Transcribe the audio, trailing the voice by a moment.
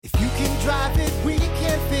drive it, we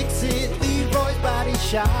can fix it. Leroy's Body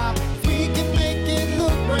Shop. We can make it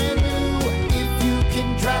look brand new. If you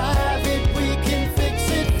can drive it, we can fix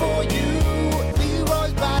it for you.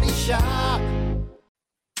 Leroy's Body Shop.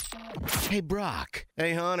 Hey, Brock.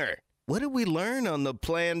 Hey, Hunter. What did we learn on the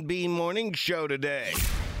Plan B morning show today?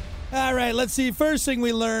 All right, let's see. First thing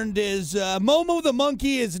we learned is Momo the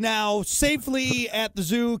monkey is now safely at the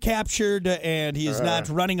zoo, captured, and he is not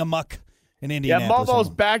running amok in Indianapolis. Yeah, Momo's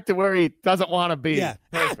back to where he doesn't want to be. Yeah.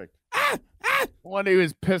 Perfect. One he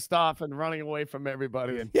was pissed off and running away from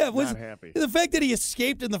everybody and not happy. The fact that he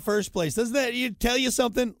escaped in the first place, doesn't that tell you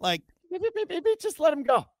something? Like, maybe just let him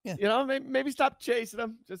go. Yeah. You know, maybe stop chasing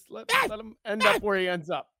him. Just let him end up where he ends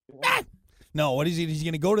up. No, what is he? He's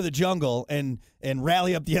going to go to the jungle and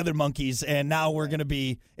rally up the other monkeys, and now we're going to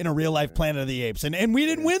be in a real-life Planet of the Apes. And we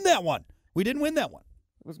didn't win that one.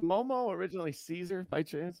 Was Momo originally Caesar by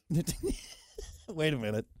chance? Wait a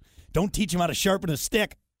minute. Don't teach him how to sharpen a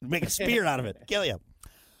stick. Make a spear out of it. Kill you.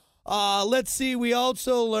 Let's see. We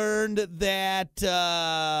also learned that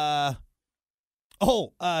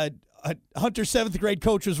Hunter's seventh grade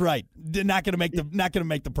coach was right. Not going to make the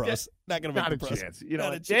pros. Not going to make the pros. Chance. You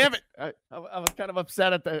know, damn it. I was kind of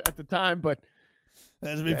upset at the time, but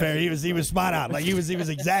to be fair, he was spot on. Like he was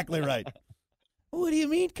exactly right. What do you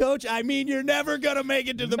mean, coach? I mean you're never going to make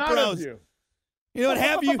it to the pros. You know what?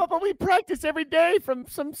 Have you? But we practice every day from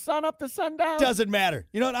some sun up to sundown. Doesn't matter.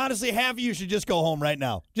 You know what? Honestly, half of you should just go home right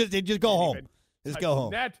now. Just go home. Just go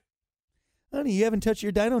home. Honey, you haven't touched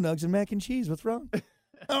your dino nugs and mac and cheese. What's wrong? I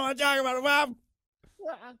don't want to talk about it, Mom.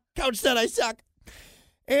 Coach said I suck.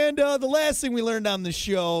 And the last thing we learned on the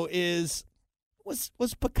show is, was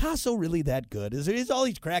Picasso really that good? Is all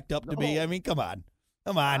he's cracked up to be? I mean, come on.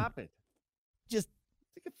 Stop it. Just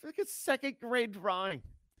it's like a second grade drawing.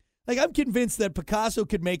 Like, I'm convinced that Picasso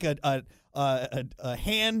could make a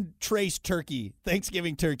hand-traced turkey,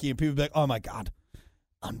 Thanksgiving turkey, and people would be like, oh, my God,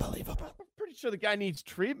 unbelievable. I'm pretty sure the guy needs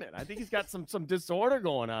treatment. I think he's got some disorder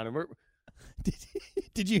going on. And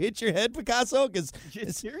Did you hit your head, Picasso? Because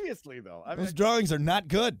seriously, though. Those drawings are not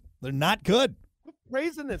good. They're not good. Quit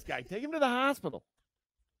praising this guy. Take him to the hospital.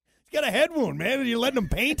 He's got a head wound, man, and you're letting him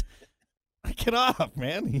paint? Knock it off,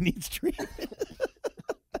 man. He needs treatment.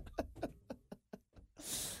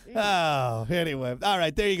 Oh, anyway. All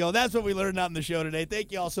right, there you go. That's what we learned on the show today.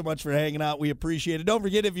 Thank you all so much for hanging out. We appreciate it. Don't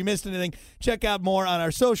forget, if you missed anything, check out more on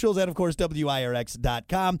our socials and, of course,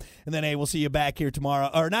 WIRX.com. And then, hey, we'll see you back here tomorrow,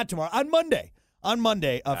 or not tomorrow, on Monday.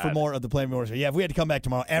 For more of the Plan B Morning Show. Yeah, if we had to come back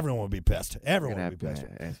tomorrow, everyone would be pissed. Everyone would be pissed.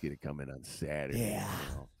 Ask you to come in on Saturday. Yeah.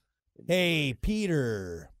 Hey,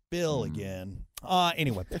 Peter. Bill again.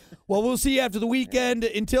 Anyway. Well, we'll see you after the weekend.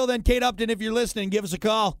 Until then, Kate Upton, if you're listening, give us a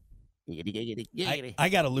call. I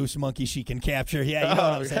got a loose monkey she can capture. Yeah, you know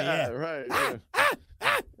what I'm saying. Yeah, right.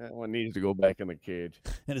 That one needs to go back in the cage.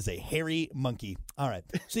 That is a hairy monkey. All right.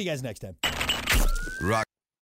 See you guys next time. Rock.